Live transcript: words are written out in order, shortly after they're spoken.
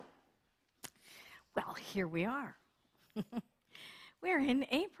here we are. We're in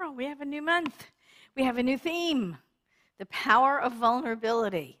April. We have a new month. We have a new theme, the power of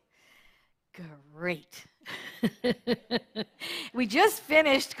vulnerability. Great. We just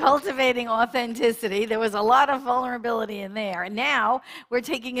finished cultivating authenticity. There was a lot of vulnerability in there. And now we're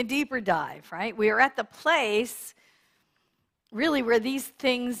taking a deeper dive, right? We are at the place, really, where these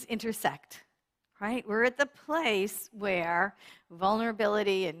things intersect, right? We're at the place where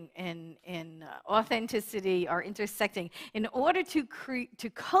vulnerability and authenticity are intersecting. In order to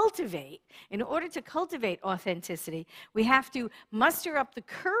cultivate authenticity, we have to muster up the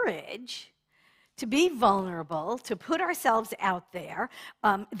courage to be vulnerable, to put ourselves out there.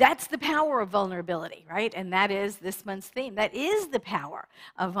 That's the power of vulnerability, right? And that is this month's theme. That is the power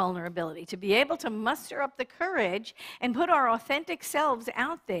of vulnerability, to be able to muster up the courage and put our authentic selves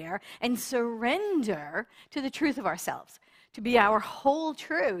out there and surrender to the truth of ourselves, to be our whole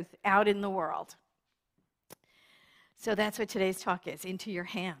truth out in the world. So that's what today's talk is, into your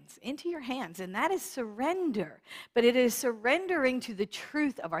hands, and that is surrender. But it is surrendering to the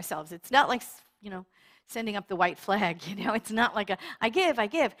truth of ourselves. It's not like, sending up the white flag, it's not like I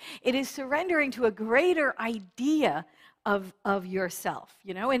give. It is surrendering to a greater idea of yourself,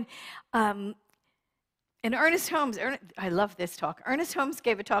 and Ernest Holmes, I love this talk. Ernest Holmes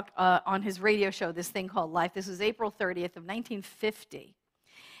gave a talk on his radio show, this thing called Life. This was April 30th of 1950.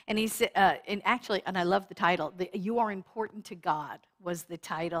 And he said, and I love the title, You Are Important to God was the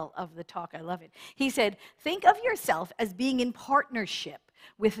title of the talk. I love it. He said, think of yourself as being in partnership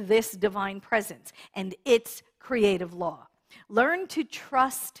with this divine presence and its creative law. Learn to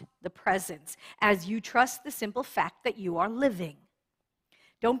trust the presence as you trust the simple fact that you are living.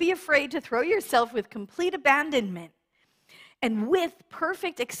 Don't be afraid to throw yourself with complete abandonment and with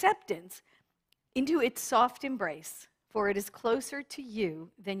perfect acceptance into its soft embrace, for it is closer to you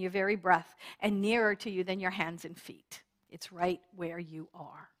than your very breath and nearer to you than your hands and feet. It's right where you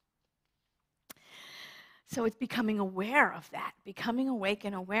are. So it's becoming aware of that, becoming awake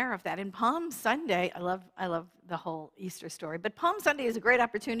and aware of that. And Palm Sunday, I love the whole Easter story, but Palm Sunday is a great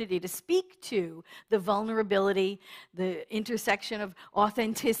opportunity to speak to the vulnerability, the intersection of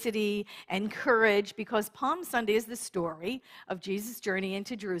authenticity and courage, because Palm Sunday is the story of Jesus' journey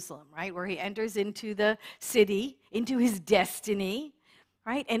into Jerusalem, right, where he enters into the city, into his destiny,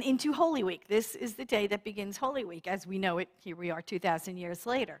 right, and into Holy Week. This is the day that begins Holy Week as we know it. Here we are 2,000 years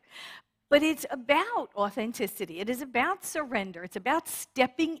later. But it's about authenticity. It is about surrender. It's about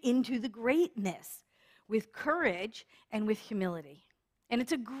stepping into the greatness with courage and with humility. And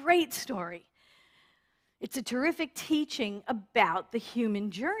it's a great story. It's a terrific teaching about the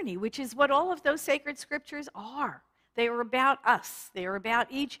human journey, which is what all of those sacred scriptures are. They are about us. They are about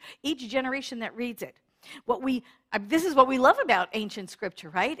each generation that reads it. This is what we love about ancient scripture,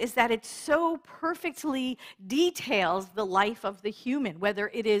 right? Is that it so perfectly details the life of the human,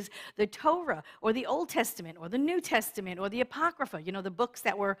 whether it is the Torah or the Old Testament or the New Testament or the Apocrypha, the books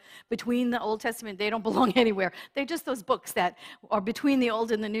that were between the Old Testament. They don't belong anywhere. They're just those books that are between the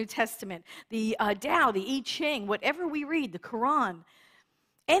Old and the New Testament. The Tao, the I Ching, whatever we read, the Quran,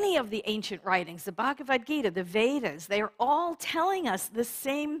 any of the ancient writings, the Bhagavad Gita, the Vedas, they are all telling us the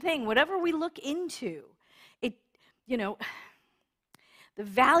same thing. Whatever we look into, the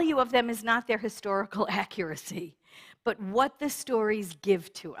value of them is not their historical accuracy, but what the stories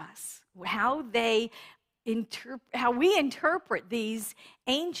give to us, how we interpret these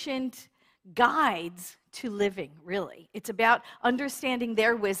ancient guides to living, really. It's about understanding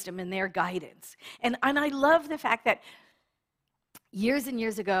their wisdom and their guidance. And I love the fact that years and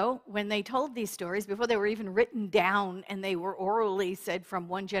years ago, when they told these stories, before they were even written down and they were orally said from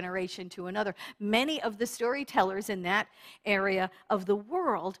one generation to another, many of the storytellers in that area of the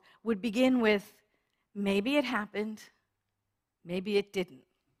world would begin with, maybe it happened, maybe it didn't.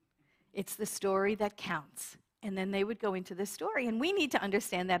 It's the story that counts. And then they would go into the story. And we need to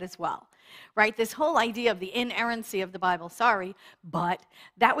understand that as well, right? This whole idea of the inerrancy of the Bible, but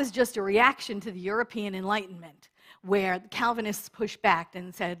that was just a reaction to the European Enlightenment, where the Calvinists pushed back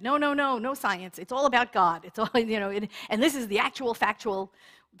and said, no science. It's all about God. It's all, and this is the actual factual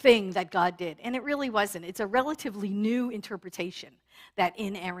thing that God did. And it really wasn't. It's a relatively new interpretation, that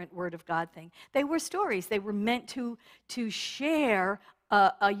inerrant Word of God thing. They were stories. They were meant to share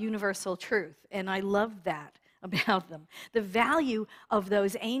a universal truth. And I love that about them. The value of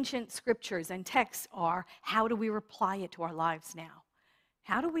those ancient scriptures and texts are, how do we apply it to our lives now?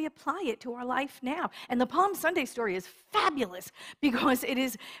 How do we apply it to our life now? And the Palm Sunday story is fabulous because it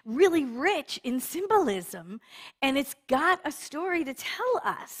is really rich in symbolism, and it's got a story to tell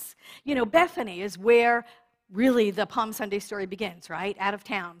us. Bethany is where really the Palm Sunday story begins, right? Out of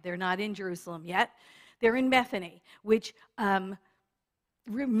town. They're not in Jerusalem yet. They're in Bethany, which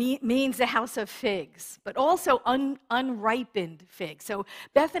means the house of figs, but also unripened figs. So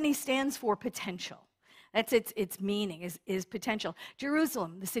Bethany stands for potential. That's its meaning, is potential.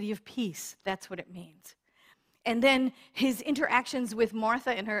 Jerusalem, the city of peace, that's what it means. And then his interactions with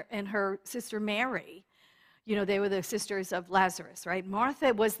Martha and her sister Mary, you know, they were the sisters of Lazarus, right?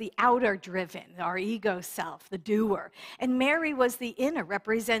 Martha was the outer driven, our ego self, the doer. And Mary was the inner,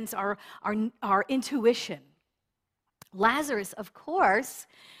 represents our intuition. Lazarus, of course,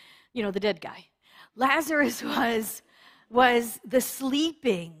 you know, the dead guy. Lazarus was the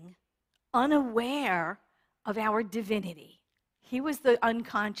sleeping, unaware of our divinity. He was the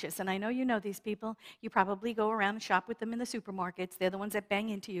unconscious, and I know you know these people. You probably go around and shop with them in the supermarkets. They're the ones that bang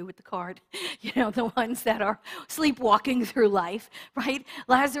into you with the card, you know, the ones that are sleepwalking through life, right?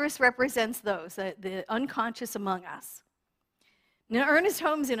 Lazarus represents those, the unconscious among us. Now, Ernest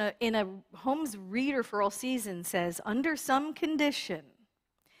Holmes, in a Holmes Reader for All Seasons, says, under some condition,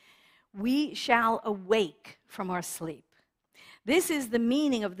 we shall awake from our sleep. This is the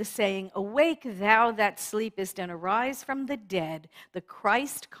meaning of the saying, awake thou that sleepest and arise from the dead, the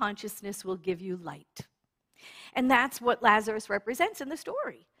Christ consciousness will give you light. And that's what Lazarus represents in the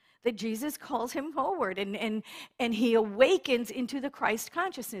story, that Jesus calls him forward and he awakens into the Christ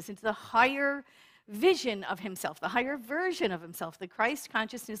consciousness, into the higher vision of himself, the higher version of himself, the Christ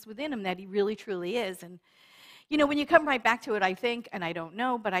consciousness within him that he really truly is. And you know, when you come right back to it, I think, and I don't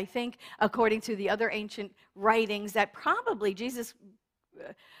know, but I think according to the other ancient writings that probably Jesus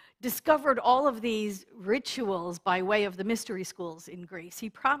discovered all of these rituals by way of the mystery schools in Greece. He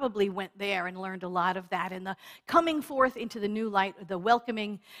probably went there and learned a lot of that. And the coming forth into the new light, the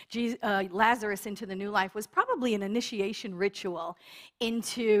welcoming Lazarus into the new life was probably an initiation ritual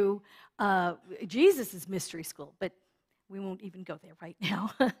into Jesus' mystery school. But we won't even go there right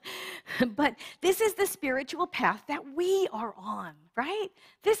now. But this is the spiritual path that we are on, right?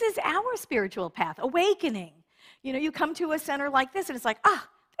 This is our spiritual path, awakening. You know, you come to a center like this and it's like,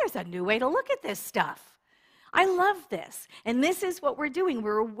 there's a new way to look at this stuff. I love this. And this is what we're doing.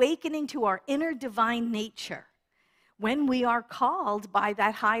 We're awakening to our inner divine nature when we are called by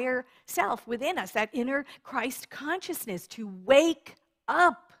that higher self within us, that inner Christ consciousness to wake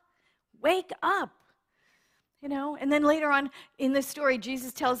up. Wake up. You know, and then later on in the story,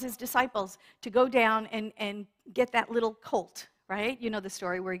 Jesus tells his disciples to go down and get that little colt, right? You know the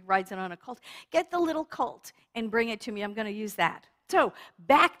story where he rides in on a colt. Get the little colt and bring it to me. I'm going to use that. So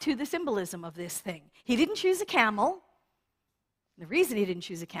back to the symbolism of this thing. He didn't choose a camel. The reason he didn't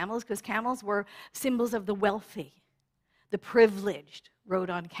choose a camel is because camels were symbols of the wealthy, the privileged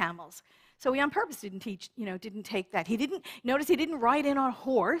rode on camels. So he on purpose didn't take that. He didn't ride in on a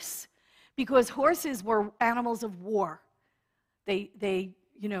horse, because horses were animals of war. They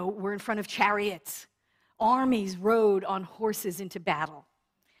were in front of chariots. Armies rode on horses into battle.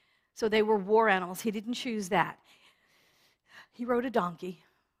 So they were war animals. He didn't choose that. He rode a donkey,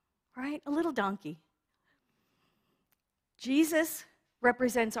 right? A little donkey. Jesus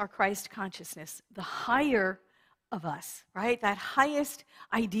represents our Christ consciousness, the higher of us, right? That highest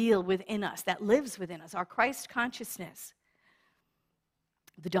ideal within us, that lives within us, our Christ consciousness.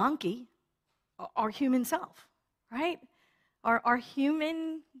 The donkey, our human self, right? Our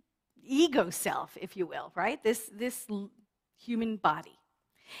human ego self, if you will, right? This human body.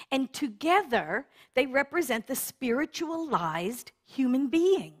 And together, they represent the spiritualized human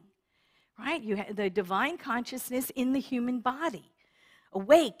being, right? You have the divine consciousness in the human body,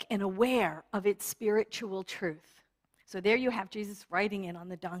 awake and aware of its spiritual truth. So there you have Jesus riding in on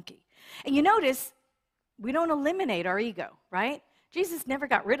the donkey. And you notice, we don't eliminate our ego, right? Jesus never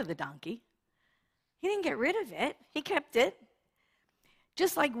got rid of the donkey. He didn't get rid of it. He kept it.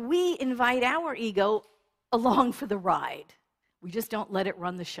 Just like we invite our ego along for the ride. We just don't let it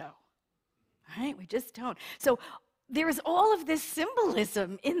run the show. Right? We just don't. So there is all of this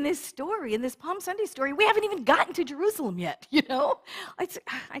symbolism in this story, in this Palm Sunday story. We haven't even gotten to Jerusalem yet, you know?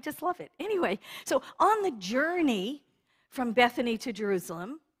 I just love it. Anyway, so on the journey from Bethany to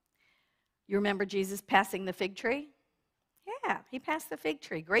Jerusalem, you remember Jesus passing the fig tree? Yeah, he passed the fig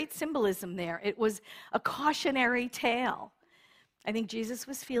tree. Great symbolism there. It was a cautionary tale. I think Jesus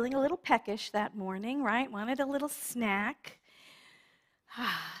was feeling a little peckish that morning, right? Wanted a little snack.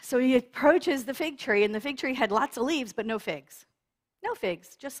 So he approaches the fig tree, and the fig tree had lots of leaves, but no figs. No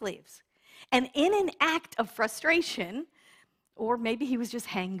figs, just leaves. And in an act of frustration, or maybe he was just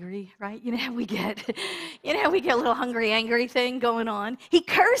hangry, right? You know how we get a little hungry, angry thing going on. He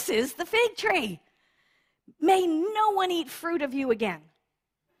curses the fig tree. May no one eat fruit of you again.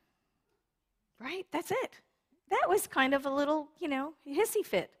 Right? That's it. That was kind of a little, hissy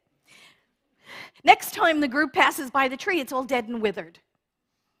fit. Next time the group passes by the tree, it's all dead and withered.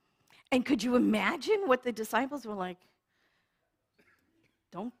 And could you imagine what the disciples were like?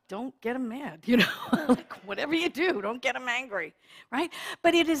 Don't get them mad, like whatever you do, don't get them angry, right?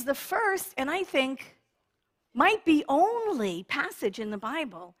 But it is the first, and I think might be only passage in the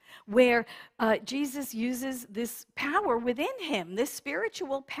Bible where Jesus uses this power within him, this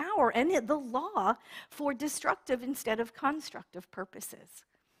spiritual power and the law for destructive instead of constructive purposes.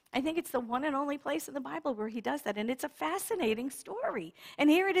 I think it's the one and only place in the Bible where he does that, and it's a fascinating story. And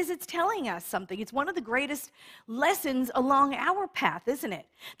here it is, it's telling us something. It's one of the greatest lessons along our path, isn't it?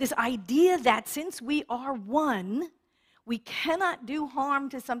 This idea that since we are one, we cannot do harm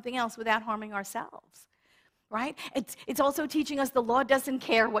to something else without harming ourselves. Right? It's also teaching us the law doesn't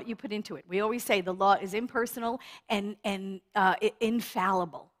care what you put into it. We always say the law is impersonal and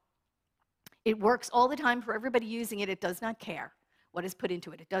infallible. It works all the time for everybody using it. It does not care what is put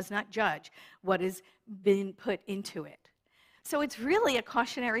into it. It does not judge what has been put into it. So it's really a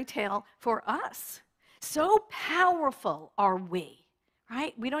cautionary tale for us. So powerful are we.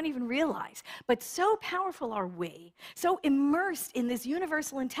 Right? We don't even realize. But so powerful are we, so immersed in this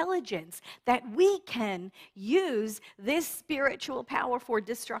universal intelligence that we can use this spiritual power for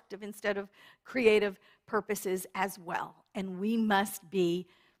destructive instead of creative purposes as well. And we must be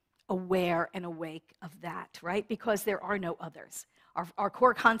aware and awake of that, right? Because there are no others. Our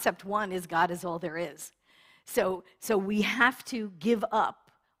core concept one is God is all there is. So we have to give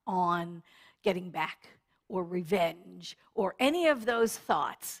up on getting back or revenge, or any of those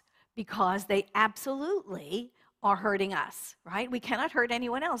thoughts, because they absolutely are hurting us, right? We cannot hurt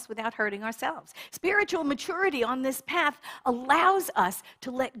anyone else without hurting ourselves. Spiritual maturity on this path allows us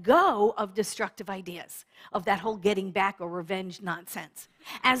to let go of destructive ideas, of that whole getting back or revenge nonsense.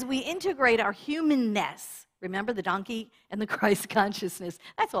 As we integrate our humanness, remember the donkey and the Christ consciousness,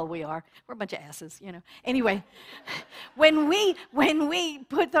 that's all we are. We're a bunch of asses, Anyway, when we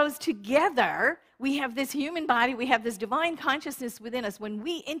put those together, we have this human body, we have this divine consciousness within us. When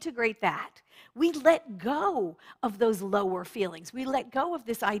we integrate that, we let go of those lower feelings. We let go of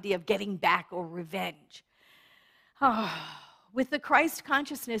this idea of getting back or revenge. With the Christ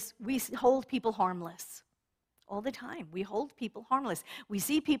consciousness, we hold people harmless. All the time, we hold people harmless. We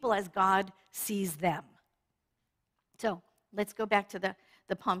see people as God sees them. So let's go back to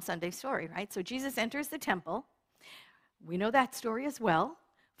the Palm Sunday story, right? So Jesus enters the temple. We know that story as well.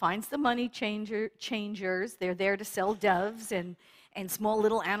 Finds the money changers. They're there to sell doves and small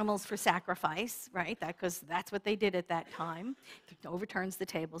little animals for sacrifice, right? Because that's what they did at that time. It overturns the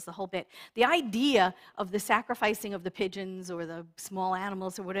tables, the whole bit. The idea of the sacrificing of the pigeons or the small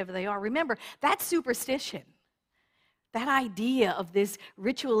animals or whatever they are, remember, that's superstition. That idea of this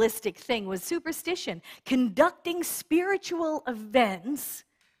ritualistic thing was superstition, conducting spiritual events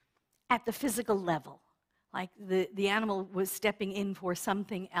at the physical level. Like the animal was stepping in for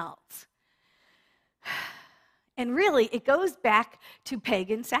something else. And really, it goes back to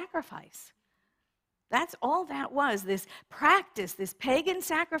pagan sacrifice. That's all that was, this practice, this pagan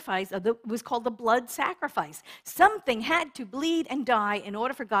sacrifice was called the blood sacrifice. Something had to bleed and die in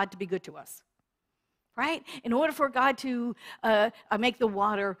order for God to be good to us. Right? In order for God to make the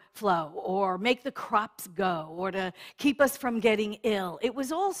water flow or make the crops go or to keep us from getting ill. It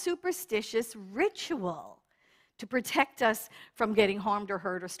was all superstitious ritual to protect us from getting harmed or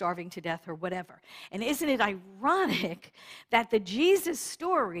hurt or starving to death or whatever. And isn't it ironic that the Jesus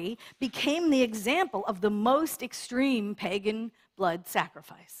story became the example of the most extreme pagan blood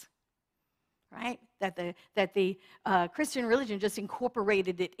sacrifice? Right? That the Christian religion just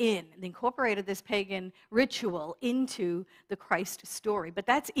incorporated it in, and incorporated this pagan ritual into the Christ story. But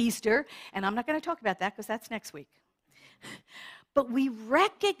that's Easter, and I'm not going to talk about that because that's next week. But we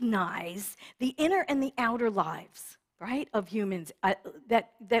recognize the inner and the outer lives, right, of humans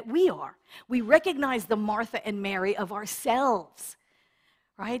that we are. We recognize the Martha and Mary of ourselves.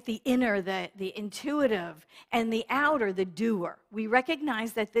 Right? The inner, the intuitive, and the outer, the doer. We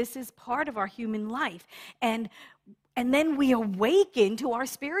recognize that this is part of our human life. And then we awaken to our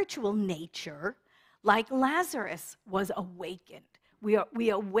spiritual nature like Lazarus was awakened. We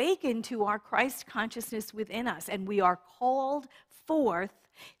awaken to our Christ consciousness within us, and we are called forth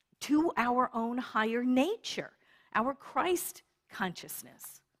to our own higher nature, our Christ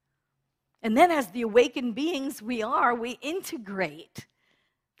consciousness. And then as the awakened beings we integrate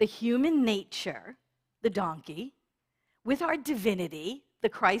the human nature, the donkey, with our divinity, the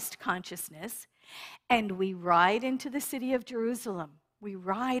Christ consciousness, and we ride into the city of Jerusalem. We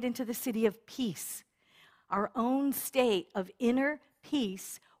ride into the city of peace, our own state of inner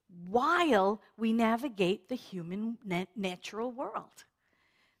peace, while we navigate the human natural world.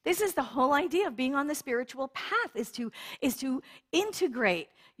 This is the whole idea of being on the spiritual path, is to integrate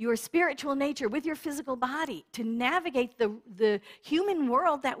your spiritual nature with your physical body to navigate the human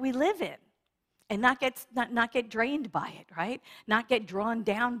world that we live in and not get drained by it, right? Not get drawn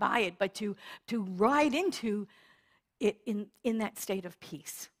down by it, but to ride into it in that state of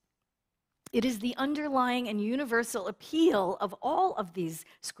peace. It is the underlying and universal appeal of all of these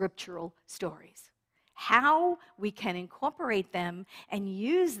scriptural stories. How we can incorporate them and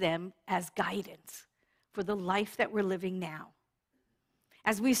use them as guidance for the life that we're living now.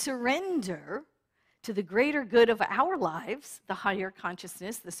 As we surrender to the greater good of our lives, the higher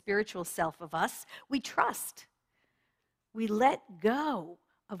consciousness, the spiritual self of us, we trust. We let go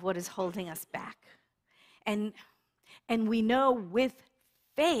of what is holding us back. And we know with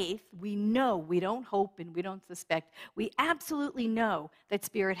faith, we know, we don't hope and we don't suspect, we absolutely know that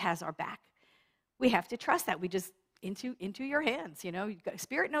Spirit has our back. We have to trust that. We just, into your hands, you know.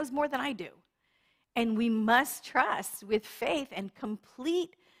 Spirit knows more than I do. And we must trust with faith and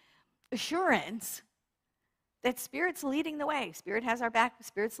complete assurance that Spirit's leading the way. Spirit has our back.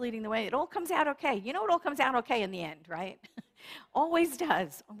 Spirit's leading the way. It all comes out okay. You know, it all comes out okay in the end, right? Always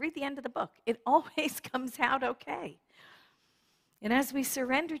does. Read the end of the book. It always comes out okay. And as we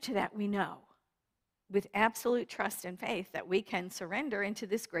surrender to that, we know with absolute trust and faith that we can surrender into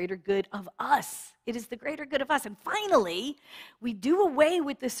this greater good of us. It is the greater good of us. And finally, we do away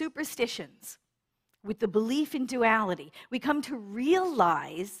with the superstitions, with the belief in duality. We come to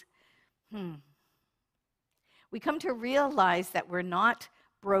realize, that we're not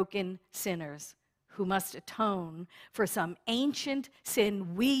broken sinners who must atone for some ancient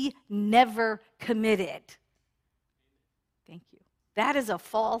sin we never committed. Thank you. That is a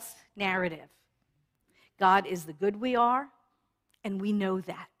false narrative. God is the good we are, and we know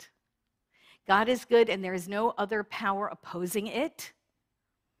that. God is good, and there is no other power opposing it.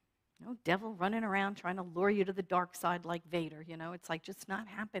 No devil running around trying to lure you to the dark side like Vader, you know. It's like just not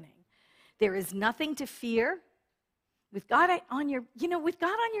happening. There is nothing to fear. With God on your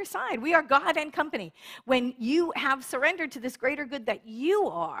side, we are God and company. When you have surrendered to this greater good that you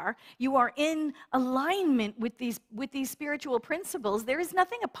are in alignment with these spiritual principles. There is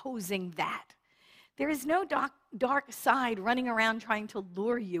nothing opposing that. There is no dark side running around trying to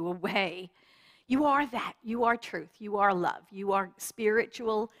lure you away. You are that. You are truth. You are love. You are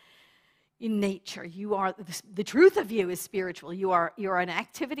spiritual in nature. You are the truth of you is spiritual. You are an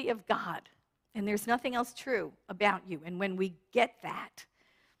activity of God. And there's nothing else true about you. And when we get that,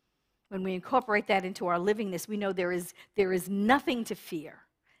 when we incorporate that into our livingness, we know there is nothing to fear.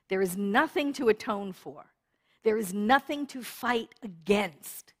 There is nothing to atone for. There is nothing to fight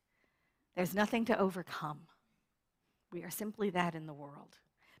against. There's nothing to overcome. We are simply that in the world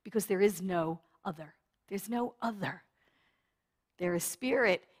because there is no other. There's no other. There is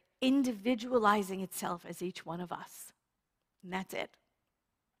Spirit individualizing itself as each one of us. And that's it.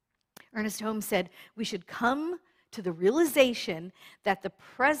 Ernest Holmes said, we should come to the realization that the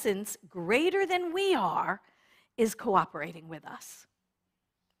presence greater than we are is cooperating with us,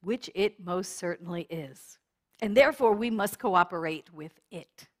 which it most certainly is. And therefore, we must cooperate with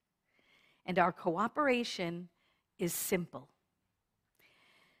it. And our cooperation is simple.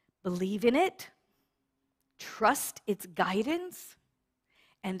 Believe in it, trust its guidance,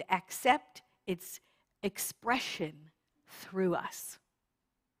 and accept its expression through us.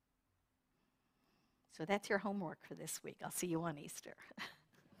 So that's your homework for this week. I'll see you on Easter.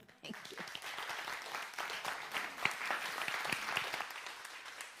 Thank you.